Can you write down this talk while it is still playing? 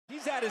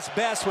He's at his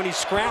best when he's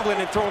scrambling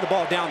and throwing the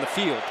ball down the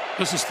field.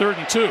 This is 3rd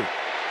and 2.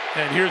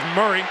 And here's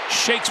Murray,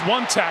 shakes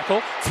one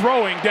tackle,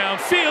 throwing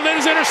downfield. It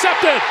is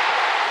intercepted.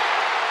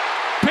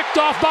 Picked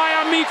off by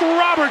Amik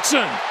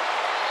Robertson.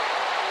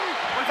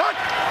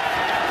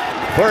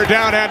 We're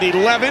down at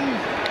 11.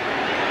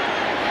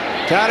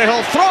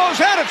 Tannehill throws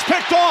and it's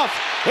picked off.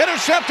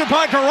 Intercepted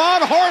by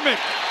Duron Harmon.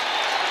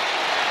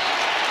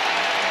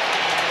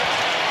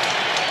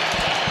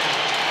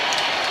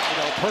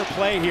 Per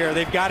play here,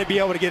 they've got to be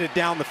able to get it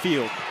down the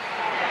field.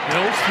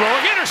 Mills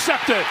throwing,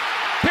 intercepted.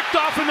 Picked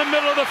off in the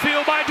middle of the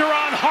field by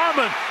Duron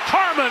Harmon.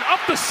 Harmon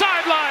up the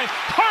sideline.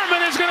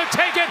 Harmon is going to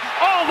take it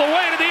all the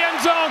way to the end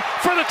zone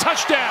for the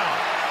touchdown.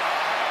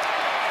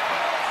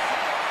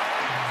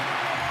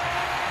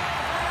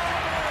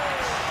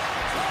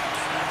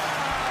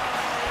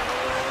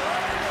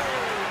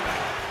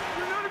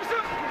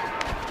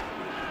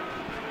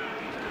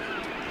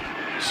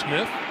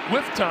 Smith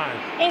with time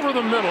over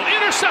the middle,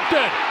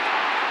 intercepted.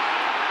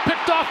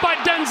 Picked off by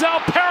Denzel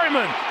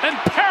Perryman, and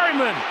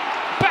Perryman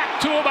back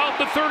to about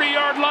the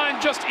 30-yard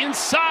line, just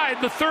inside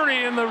the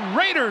 30, and the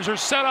Raiders are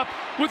set up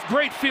with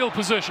great field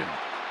position.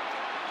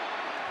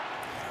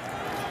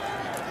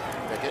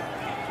 Pickett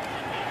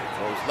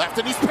throws left,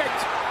 and he's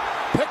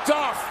picked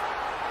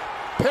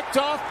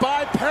off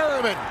by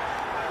Perryman.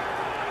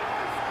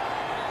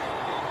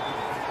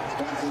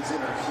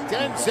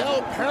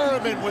 Denzel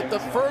Perryman with the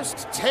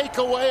first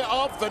takeaway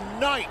of the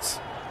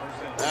night.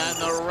 And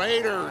the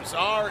Raiders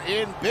are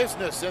in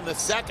business in the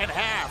second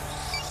half.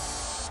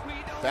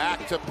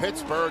 Back to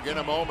Pittsburgh in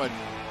a moment.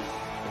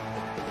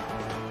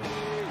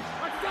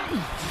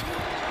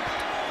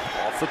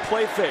 Off the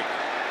play fake.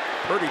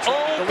 Purdy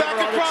trying to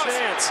deliver on a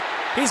chance.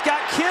 He's got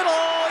Kittle.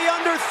 He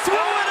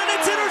underthrew it, and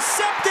it's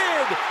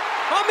intercepted.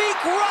 Amik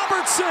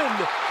Robertson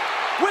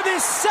with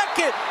his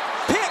second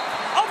pick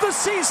of the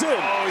season.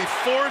 Oh, he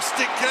forced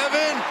it,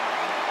 Kevin.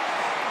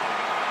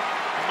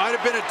 Might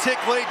have been a tick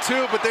late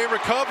too, but they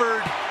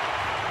recovered.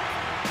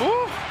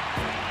 Ooh.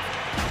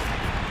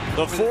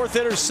 The 4th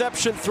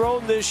interception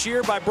thrown this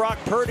year by Brock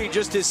Purdy,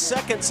 just his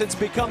second since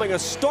becoming a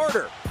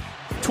starter.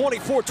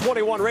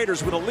 24-21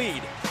 Raiders with a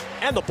lead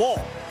and the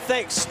ball,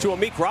 thanks to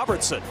Amik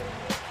Robertson.